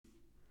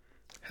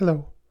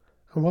Hello,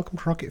 and welcome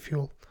to Rocket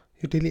Fuel,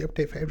 your daily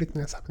update for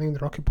everything that's happening in the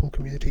Rocket Pool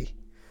community.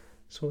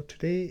 So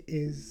today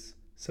is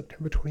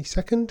September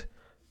 22nd,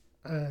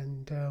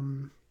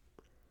 and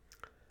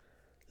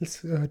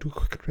let's do a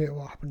quick update of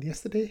what happened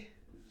yesterday.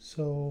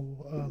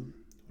 So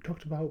we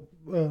talked about,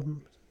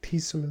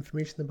 teased some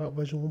information about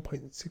version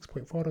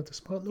 1.6.4 of the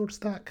SmartNode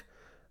stack.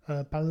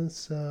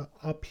 Balance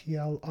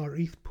RPL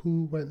ETH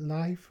pool went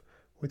live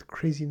with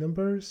crazy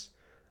numbers.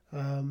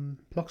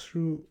 Blocks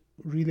through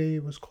relay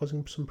was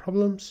causing some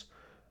problems,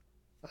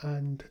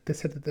 and they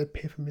said that they'd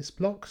pay for missed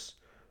blocks.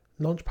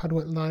 Launchpad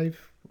went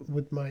live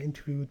with my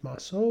interview with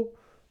Marceau,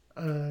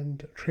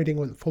 and trading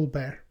went full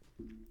bear.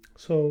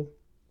 So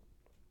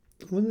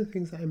one of the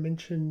things that I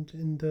mentioned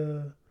in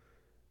the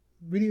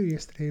video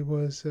yesterday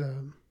was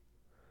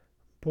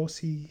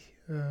Bossy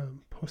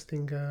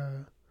posting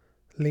a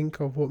link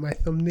of what my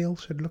thumbnail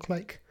should look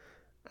like,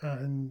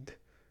 and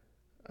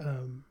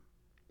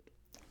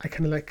I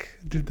kind of like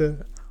did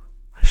the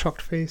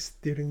shocked face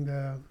during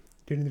the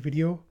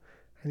video,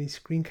 and he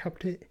screen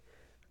capped it,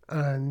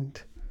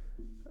 and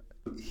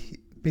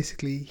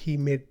he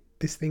made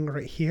this thing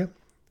right here.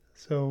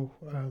 So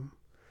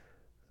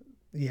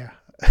yeah,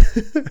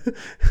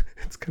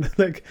 it's kind of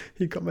like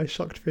he got my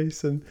shocked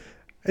face. And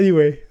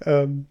anyway,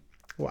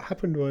 what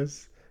happened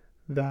was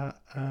that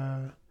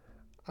I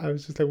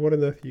was just like, what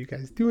on earth are you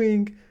guys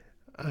doing?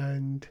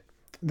 And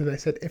then I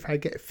said, if I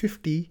get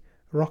 50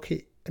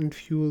 rocket and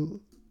fuel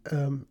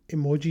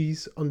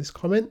emojis on this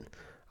comment,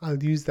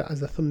 I'll use that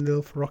as a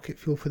thumbnail for Rocket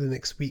Fuel for the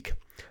next week.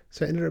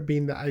 So it ended up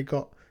being that I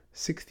got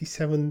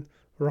 67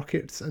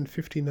 rockets and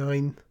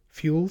 59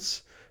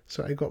 fuels.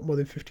 So I got more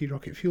than 50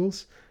 rocket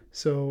fuels.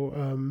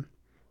 So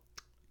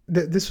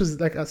this was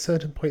like, at a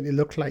certain point it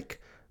looked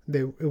like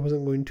it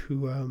wasn't going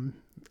to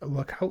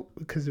work out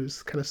because it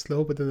was kind of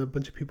slow, but then a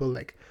bunch of people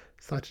like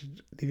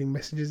started leaving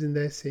messages in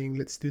there saying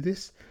let's do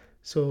this.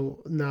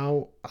 So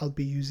now I'll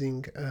be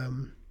using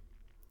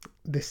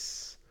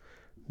this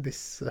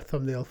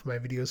thumbnail for my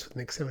videos for the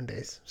next 7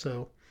 days.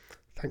 So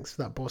thanks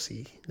for that,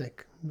 Bossy.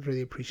 Like,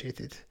 really appreciate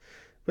it.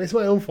 But it's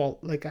my own fault.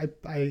 Like, I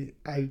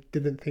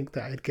didn't think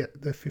that I'd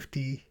get the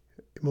 50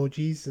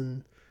 emojis,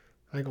 and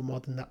I got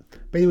more than that.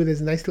 But anyway, there's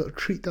a nice little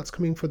treat that's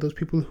coming for those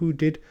people who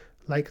did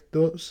like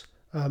those.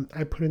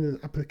 I put in an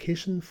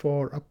application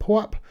for a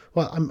POAP.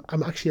 Well, I'm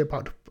going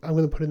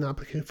to put in an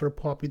application for a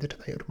POAP either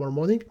tonight or tomorrow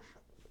morning.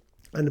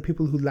 And the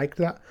people who liked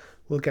that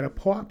will get a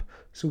POAP.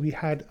 So we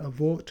had a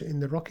vote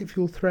in the Rocket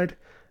Fuel thread,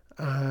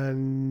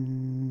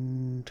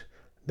 and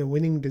the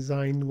winning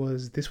design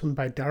was this one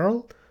by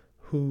Daryl,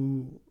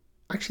 who,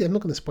 actually, I'm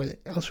not going to spoil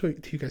it. I'll show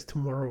it to you guys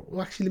tomorrow.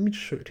 Well, actually, let me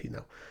just show it to you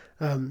now.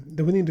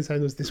 The winning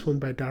design was this one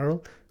by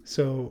Daryl.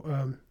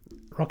 So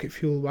Rocket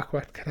Fuel Whack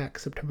Whack Attack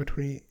September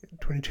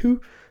 2022.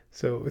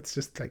 So it's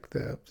just like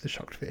the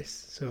shocked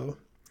face. So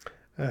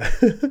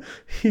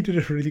he did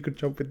a really good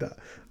job with that.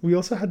 We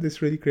also had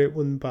this really great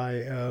one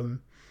by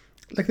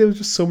there was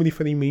just so many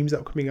funny memes that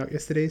were coming out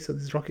yesterday. So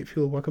this is Rocket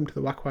Fuel, welcome to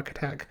the Whack Whack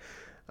Attack.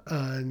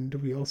 And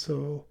we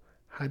also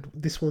had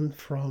this one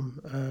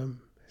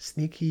from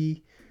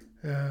Sneaky,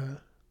 and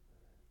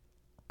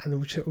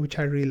which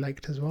I really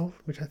liked as well,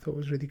 which I thought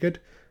was really good.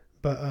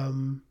 But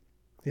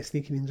yeah,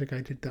 Sneaky Ninja Guy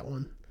did that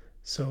one.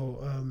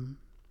 So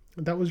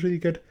that was really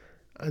good.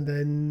 And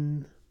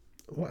then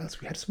what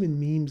else? We had some in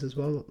memes as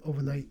well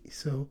overnight.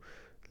 So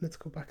let's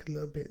go back a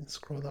little bit and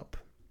scroll up.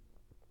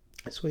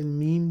 So in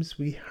memes,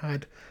 we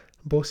had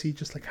Bossy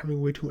just like having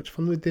way too much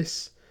fun with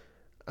this.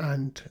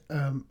 And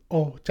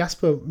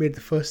Jasper made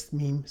the first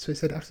meme. So he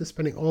said, after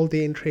spending all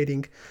day in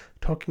trading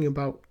talking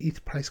about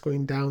ETH price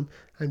going down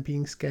and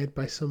being scared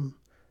by some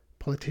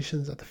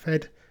politicians at the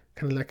Fed,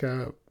 kind of like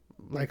a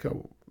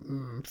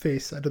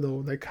face, I don't know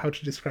like how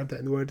to describe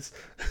that in words.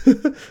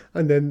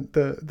 And then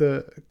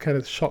the kind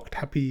of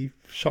happy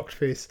shocked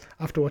face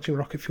after watching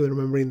Rocket Fuel,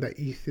 remembering that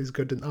ETH is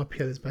good and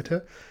RPL is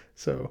better.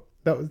 So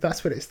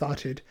that's where it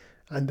started.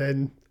 And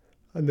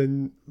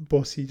then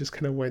Bossy just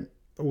kind of went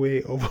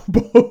way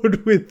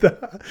overboard with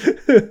that,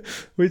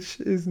 which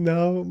is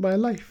now my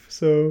life.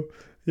 So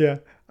yeah,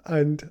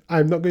 and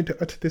I'm not going to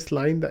utter this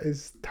line that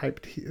is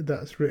typed here,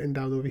 that's written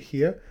down over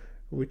here,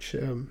 which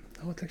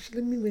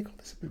actually, let me make all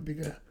this a bit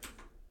bigger.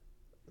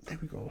 There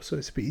we go, so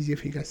it's a bit easier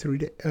for you guys to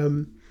read it.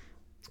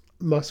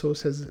 Marceau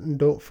says, and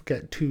don't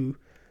forget to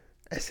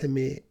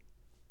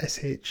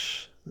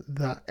SMASH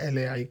that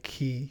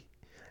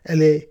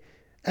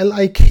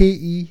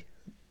LIKE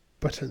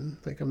button.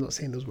 Like, I'm not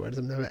saying those words.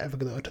 I'm never ever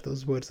going to utter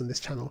those words on this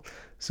channel.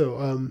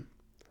 So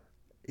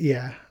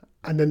yeah,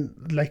 and then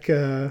like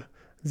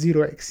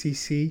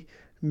 0xcc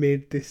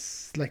made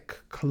this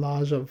like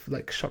collage of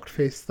like shocked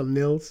face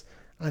thumbnails,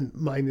 and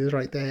mine is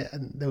right there,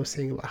 and they were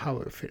saying about how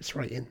it fits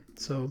right in.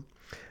 So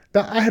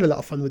that I had a lot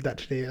of fun with that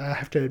today, I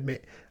have to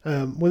admit.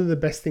 One of the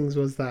best things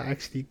was that I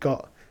actually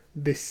got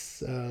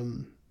this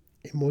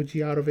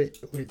emoji out of it,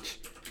 which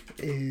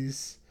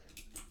is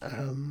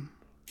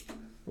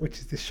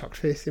this shocked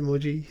face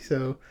emoji.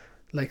 So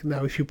like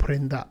now if you put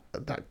in that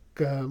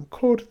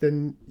code,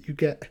 then you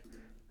get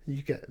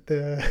you get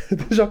the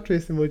the shocked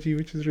face emoji,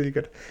 which is really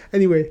good.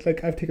 Anyway,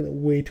 like I've taken up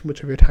way too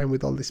much of your time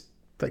with all this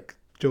like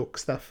joke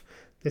stuff.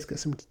 Let's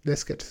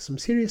get to some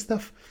serious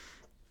stuff.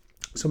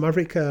 So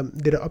Maverick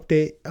did an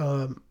update,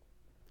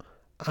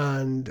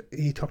 and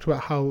he talked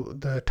about how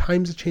the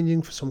times are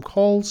changing for some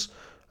calls,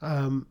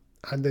 and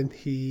then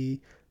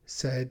he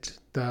said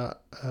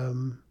that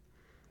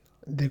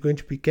they're going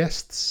to be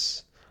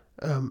guests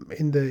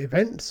in the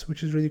events,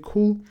 which is really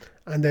cool.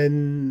 And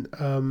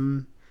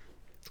then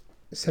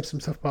said some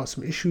stuff about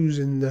some issues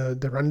in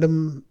the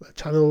random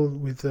channel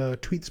with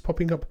tweets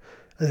popping up.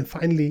 And then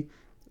finally,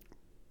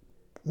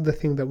 the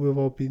thing that we've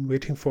all been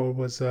waiting for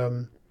was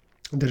the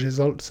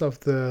results of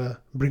the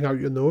Bring Out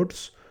Your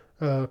Nodes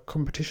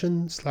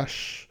competition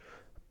slash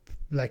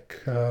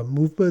like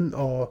movement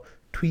or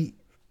tweet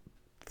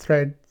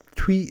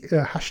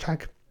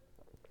hashtag.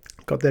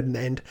 Got there in the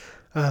end.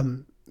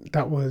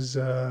 That was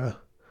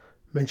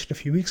mentioned a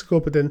few weeks ago,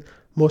 but then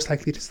most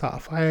likely to start a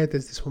fire.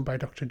 There's this one by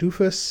Dr.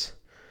 Doofus,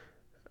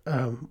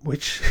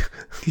 which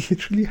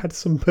literally had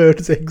some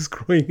birds' eggs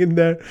growing in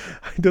there.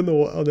 I don't know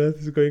what on earth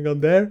is going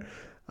on there.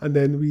 And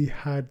then we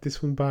had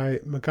this one by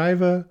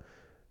MacGyver,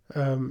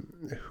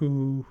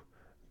 who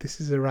this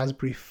is a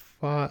Raspberry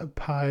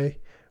Pi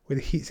with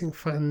a heatsink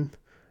fan,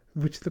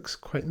 which looks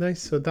quite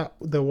nice. So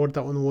the award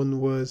that one won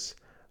was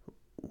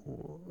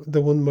the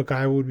one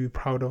MacGyver would be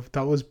proud of.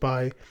 That was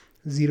by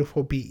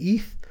 04B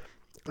ETH,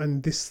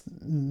 and this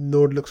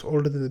node looks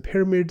older than the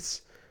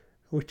pyramids,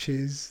 which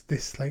is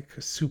this like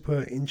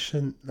super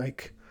ancient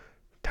like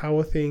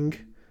tower thing.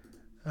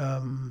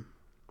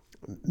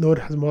 Node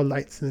has more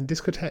lights than a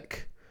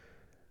discotheque,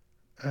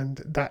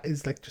 and that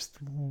is like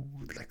just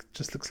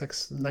looks like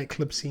a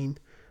nightclub scene.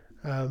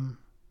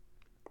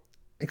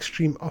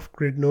 Extreme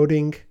off-grid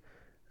noding,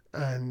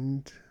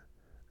 and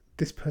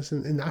this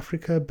person in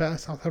Africa, better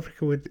South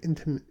Africa with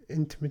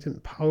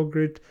intermittent power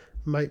grid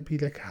might be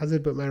like a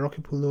hazard, but my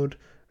Rocket Pool node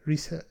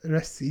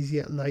rests easy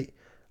at night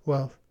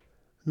while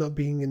not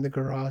being in the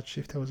garage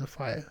if there was a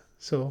fire.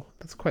 So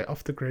that's quite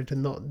off the grid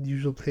and not the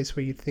usual place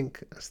where you'd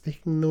think a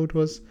staking node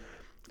was.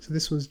 So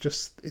this one's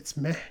just, it's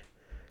meh,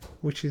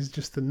 which is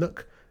just a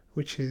Nook,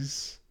 which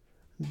is,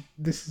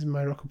 this is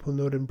my Rocket Pool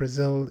node in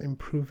Brazil,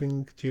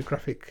 improving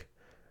geographic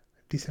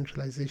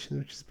decentralization,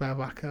 which is by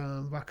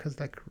Vaca. Vaca's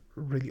like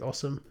really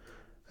awesome.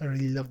 I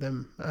really love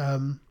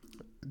them.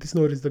 This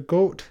node is the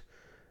GOAT.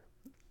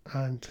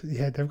 And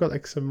yeah, they've got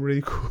like some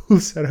really cool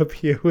setup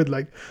here with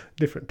like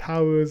different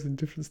towers and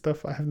different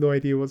stuff. I have no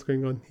idea what's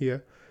going on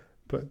here,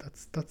 but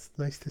that's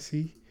nice to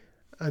see.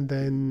 And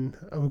then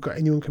we've got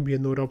anyone can be a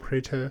node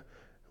operator,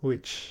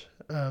 which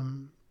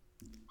it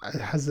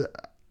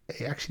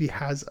actually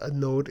has a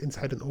node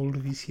inside an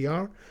old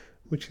VCR,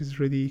 which is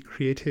really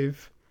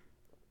creative.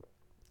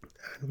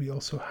 And we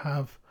also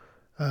have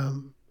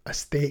a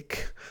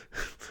steak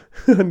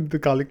and the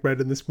garlic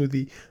bread and the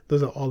smoothie.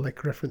 Those are all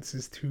like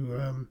references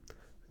to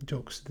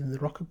jokes in the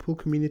Rocket Pool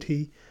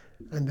community.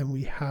 And then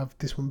we have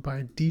this one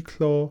by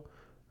Declaw,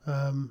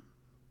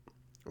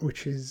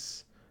 which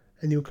is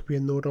anyone could be a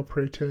node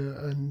operator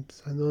and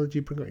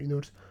Synology, bring out your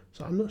nodes.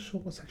 So I'm not sure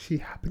what's actually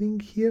happening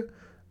here,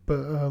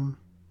 but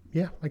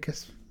yeah, I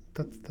guess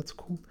that's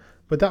cool.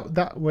 But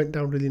that went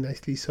down really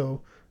nicely.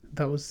 So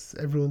that was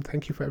everyone.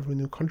 Thank you for everyone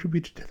who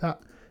contributed to that.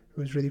 It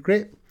was really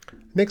great.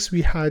 Next,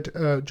 we had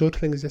Joe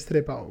telling us yesterday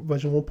about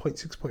version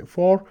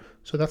 1.6.4.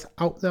 So that's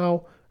out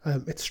now.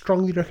 It's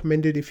strongly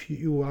recommended if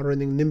you are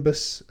running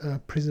Nimbus,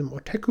 Prism, or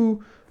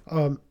Teku,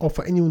 or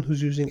for anyone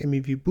who's using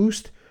MEV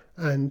Boost.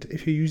 And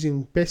if you're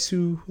using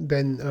Besu,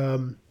 then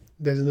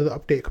there's another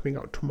update coming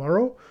out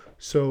tomorrow.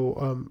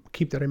 So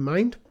keep that in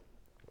mind,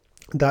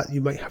 that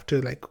you might have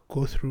to like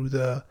go through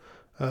the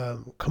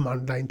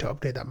command line to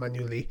update that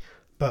manually.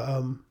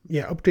 But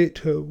yeah, update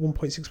to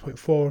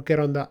 1.6.4, get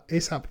on that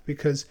ASAP,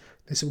 because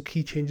there's some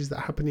key changes that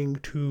are happening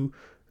to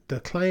the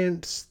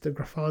clients, the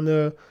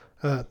Grafana.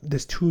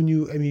 There's 2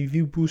 new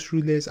MEV Boost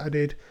relays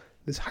added.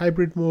 There's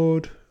hybrid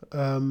mode,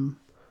 and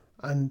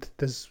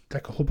there's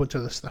like a whole bunch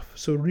of other stuff.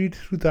 So read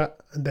through that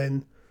and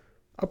then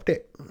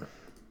update.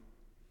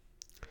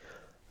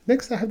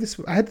 Next, I had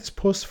this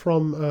post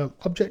from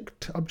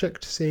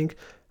Object saying,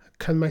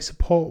 "Can my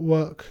support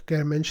work get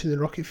a mention in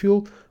Rocket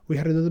Fuel?" We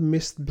had another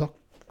missed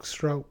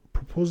Bloxroute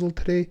proposal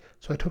today,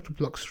 so I talked to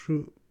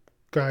Bloxroute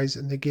guys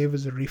and they gave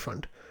us a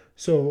refund.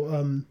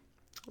 So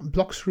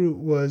Bloxroute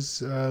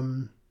was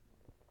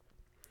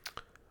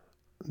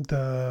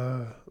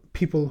the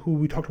people who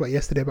we talked about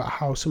yesterday about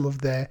how some of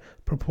their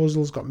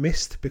proposals got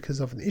missed because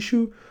of an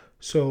issue.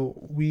 So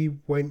we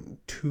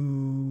went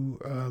to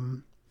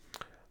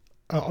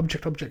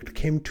Object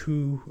came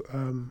to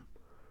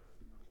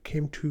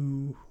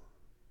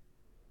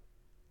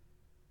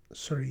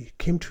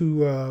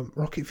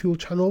Rocket Fuel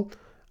channel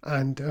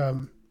and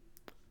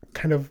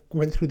kind of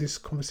went through this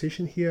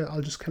conversation here. I'll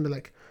just kind of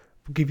like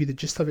give you the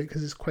gist of it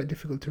because it's quite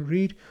difficult to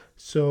read.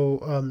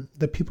 So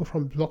the people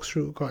from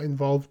Bloxroute got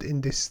involved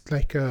in this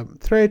like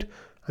thread,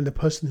 and the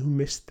person who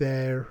missed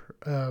their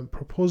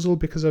proposal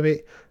because of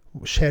it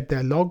shared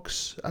their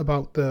logs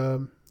about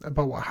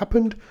what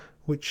happened,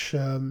 which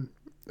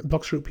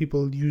Bloxroot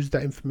people used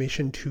that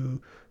information to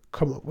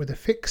come up with a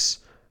fix,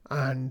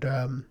 and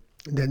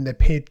then they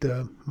paid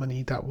the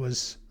money that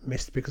was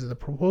missed because of the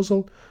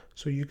proposal.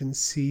 So you can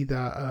see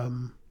that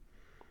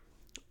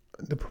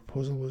the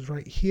proposal was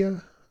right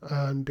here,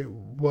 and it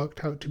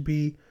worked out to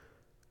be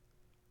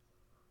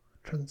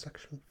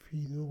transaction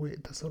fee. No,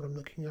 wait, that's not what I'm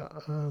looking at.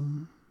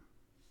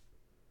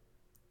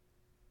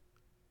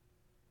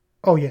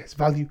 Oh yes,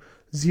 value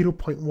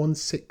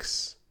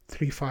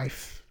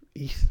 0.1635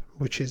 ETH,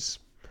 which is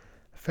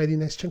a fairly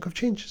nice chunk of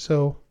change.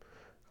 So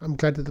I'm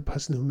glad that the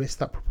person who missed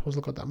that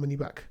proposal got that money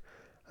back.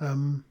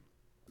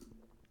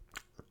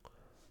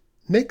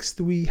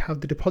 Next, we have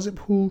the deposit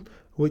pool,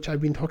 which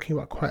I've been talking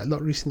about quite a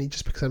lot recently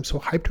just because I'm so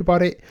hyped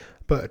about it.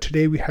 But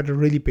today we had a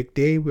really big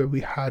day where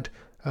we had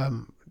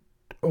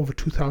over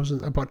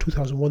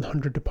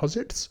 2,100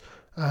 deposits.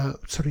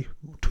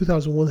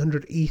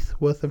 2,100 ETH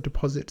worth of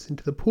deposits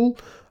into the pool.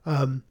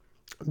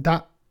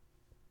 That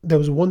there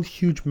was one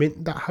huge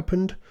mint that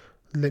happened.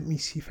 Let me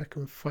see if I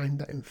can find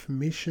that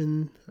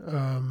information.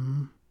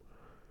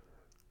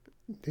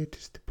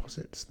 Latest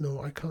deposits. No,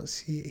 I can't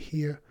see it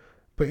here.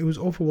 But it was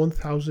over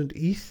 1,000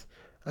 ETH,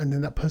 and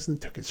then that person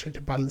took it straight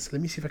to balance.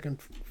 Let me see if I can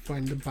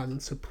find the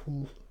balancer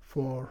pool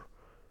for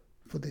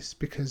this,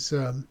 because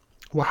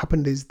what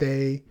happened is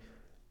they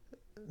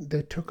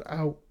took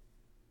out.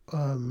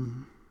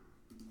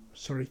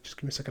 Sorry, just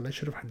give me a second. I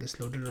should have had this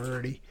loaded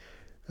already.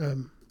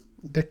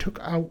 They took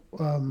out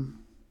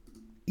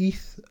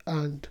ETH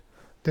and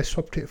they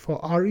swapped it for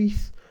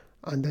RETH,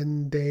 and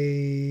then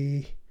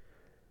they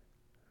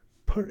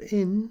put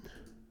in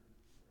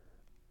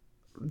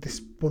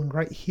this one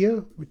right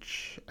here,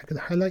 which I can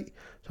highlight.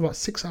 So about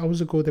 6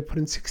 hours ago, they put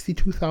in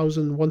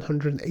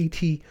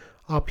 62,180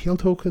 RPL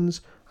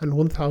tokens and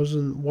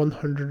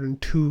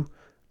 1,102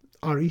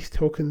 RETH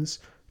tokens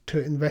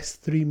to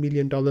invest $3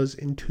 million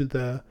into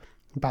the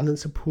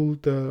balancer pool,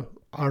 the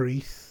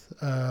RETH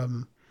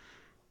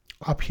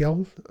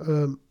RPL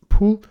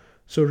pool.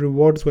 So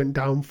rewards went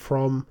down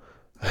from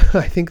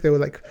I think they were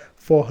like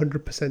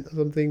 400% or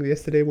something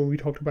yesterday when we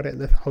talked about it,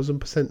 and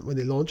 1,000% when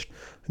they launched,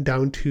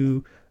 down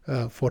to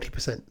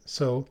 40%.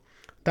 So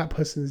that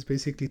person is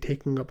basically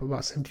taking up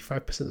about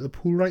 75% of the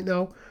pool right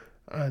now.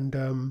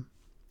 And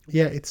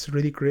yeah, it's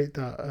really great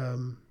that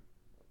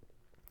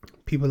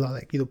people are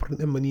like, putting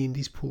their money in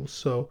these pools.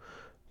 So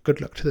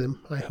good luck to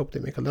them. I hope they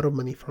make a lot of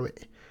money from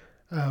it.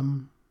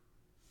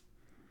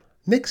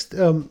 Next,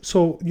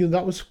 so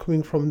that was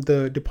coming from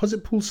the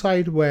deposit pool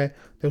side where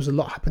there was a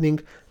lot happening.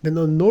 Then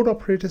on the node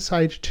operator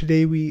side,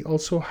 today we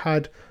also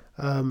had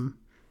a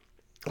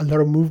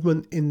lot of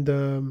movement in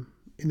the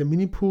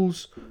mini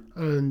pools,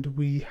 and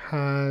we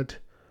had,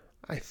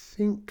 I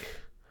think,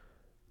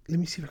 let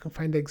me see if I can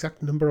find the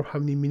exact number of how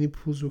many mini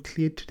pools were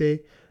cleared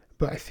today,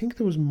 but I think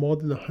there was more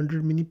than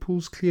 100 mini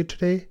pools cleared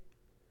today,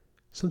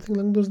 something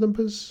along those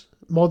numbers.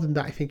 More than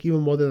that, I think, even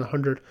more than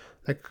 100,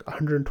 like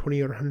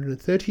 120 or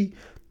 130.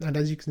 And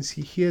as you can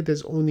see here,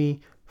 there's only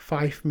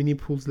 5 mini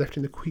pools left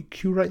in the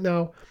queue right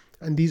now,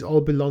 and these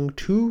all belong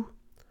to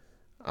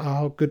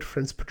our good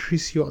friends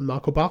Patricio and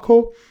Marco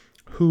Bacco,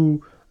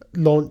 who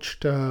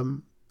launched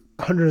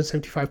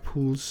 175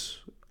 pools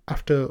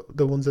after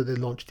the ones that they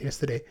launched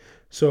yesterday.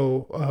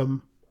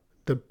 So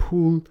the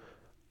pool,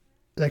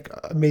 like,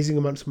 amazing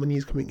amounts of money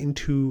is coming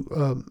into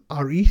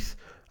RETH,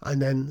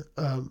 and then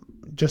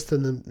just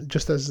an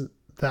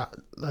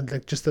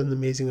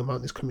amazing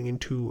amount is coming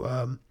into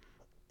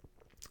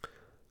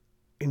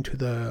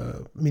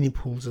the mini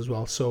pools as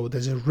well. So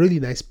there's a really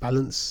nice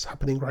balance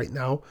happening right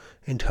now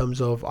in terms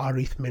of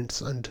RETH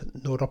mints and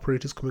node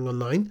operators coming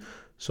online.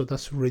 So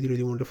that's really,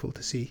 really wonderful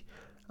to see.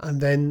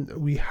 And then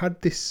we had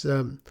this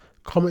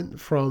comment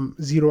from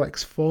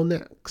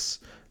 0x4nex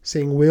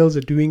saying whales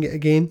are doing it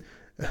again,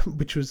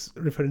 which was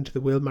referring to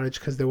the whale marriage,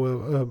 because there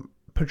were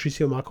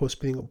Patricio Marco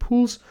spinning up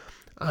pools.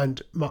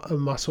 And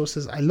Marceau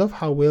says, I love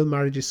how whale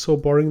marriage is so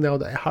boring now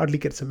that it hardly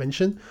gets a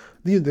mention.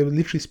 They were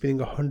literally spinning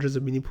hundreds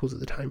of mini pools at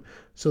the time.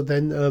 So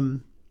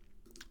then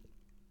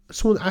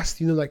someone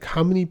asked, like,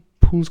 how many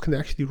pools can they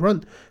actually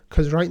run?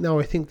 Because right now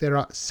I think they're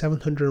at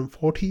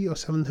 740 or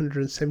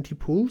 770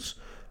 pools,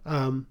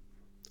 and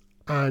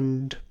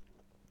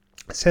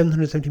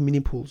 770 mini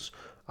pools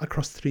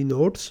across 3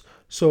 nodes.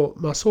 So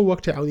Marceau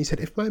worked it out, and he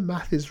said, if my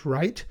math is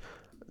right,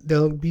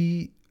 there'll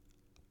be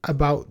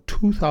about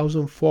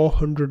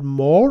 2,400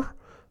 more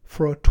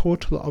for a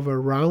total of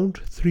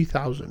around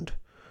 3,000.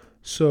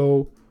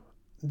 So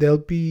they'll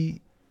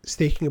be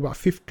staking about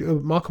 50.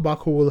 Marco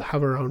Bacco will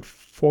have around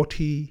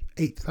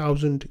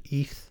 48,000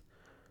 ETH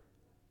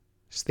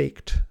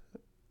staked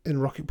in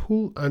Rocket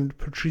Pool, and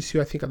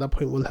Patricio, I think at that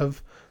point, will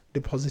have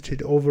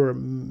deposited over 2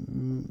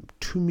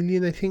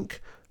 million, I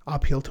think,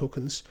 RPL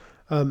tokens.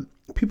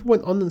 People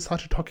went on and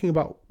started talking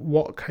about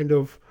what kind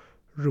of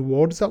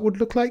rewards that would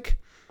look like.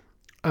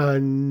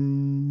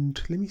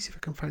 And let me see if I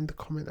can find the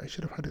comment. I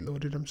should have had it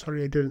loaded. I'm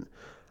sorry I didn't.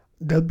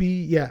 There'll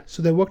be,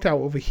 so they worked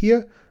out over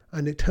here,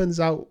 and it turns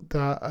out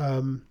that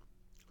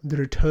the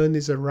return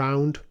is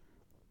around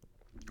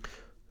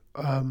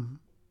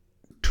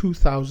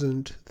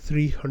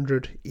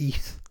 2,300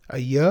 ETH a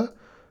year.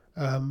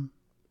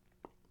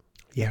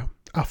 Yeah,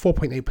 at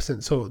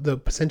 4.8%. So the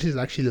percentage is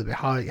actually a little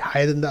bit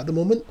higher than that at the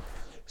moment.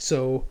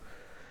 So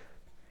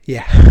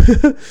yeah.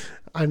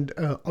 And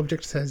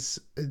Object says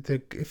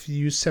that if you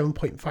use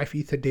 7.5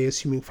 ETH a day,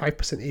 assuming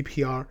 5%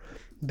 APR,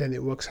 then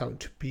it works out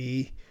to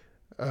be,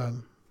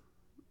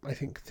 I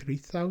think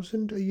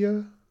 3,000 a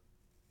year.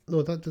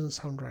 No, that doesn't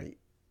sound right.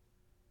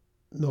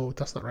 No,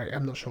 that's not right.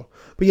 I'm not sure.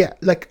 But yeah,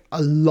 like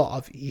a lot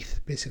of ETH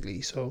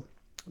basically. So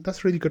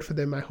that's really good for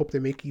them. I hope they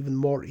make even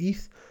more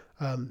ETH.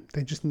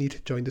 They just need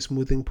to join the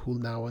smoothing pool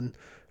now and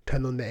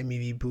turn on the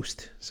MEV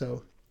boost.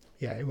 So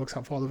yeah, it works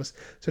out for all of us.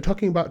 So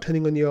talking about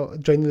joining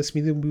the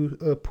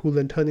smoothing pool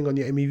and turning on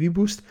your MEV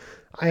boost,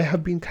 I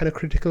have been kind of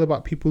critical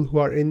about people who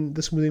are in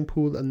the smoothing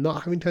pool and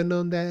not having turned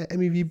on their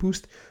MEV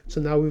boost. So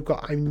now we've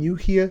got I'm new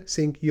here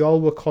saying y'all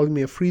were calling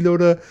me a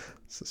freeloader.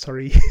 So,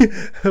 sorry,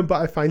 but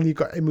I finally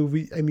got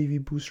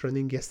MEV boost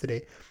running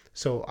yesterday.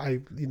 So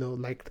I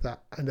liked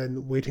that, and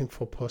then waiting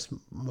for post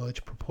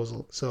merge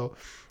proposal. So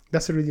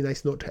that's a really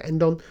nice note to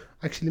end on.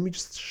 Actually, let me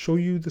just show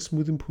you the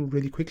smoothing pool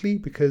really quickly,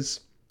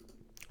 because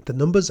the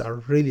numbers are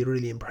really,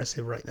 really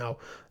impressive right now.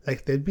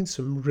 Like there've been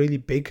some really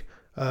big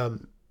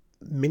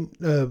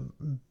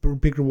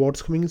big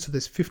rewards coming in. So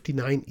there's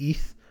 59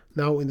 ETH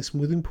now in the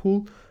smoothing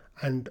pool,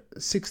 and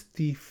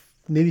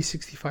nearly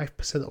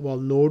 65% of all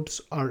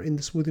nodes are in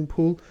the smoothing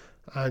pool,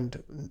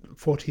 and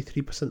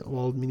 43% of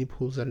all mini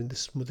pools are in the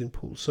smoothing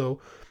pool. So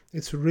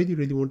it's really,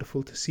 really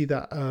wonderful to see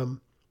that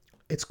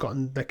it's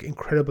gotten like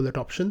incredible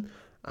adoption,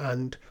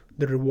 and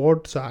the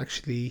rewards are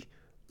actually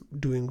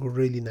doing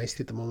really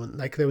nicely at the moment.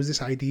 Like there was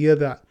this idea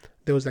that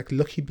there was like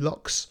lucky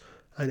blocks,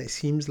 and it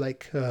seems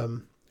like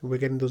we're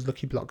getting those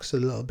lucky blocks a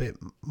little bit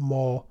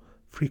more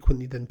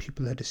frequently than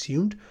people had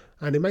assumed,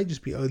 and it might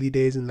just be early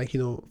days and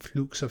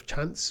flukes of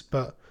chance,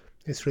 but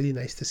it's really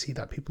nice to see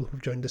that people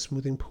who've joined the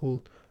smoothing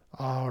pool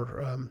are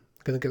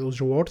going to get those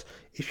rewards.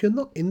 If you're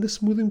not in the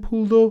smoothing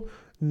pool though,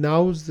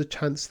 now's the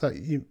chance that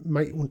you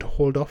might want to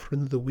hold off for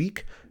another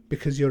week,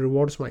 because your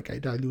rewards might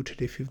get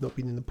diluted if you've not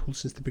been in the pool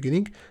since the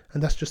beginning,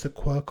 and that's just a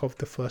quirk of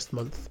the first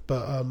month.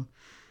 But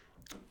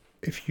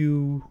if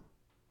you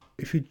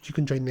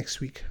can join next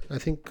week, I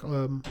think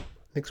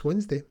next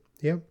Wednesday.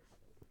 Yeah.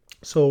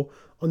 So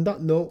on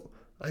that note,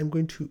 I'm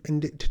going to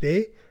end it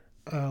today.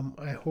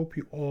 I hope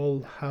you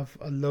all have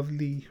a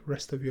lovely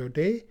rest of your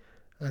day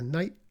and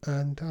night,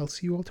 and I'll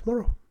see you all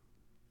tomorrow.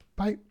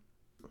 Bye.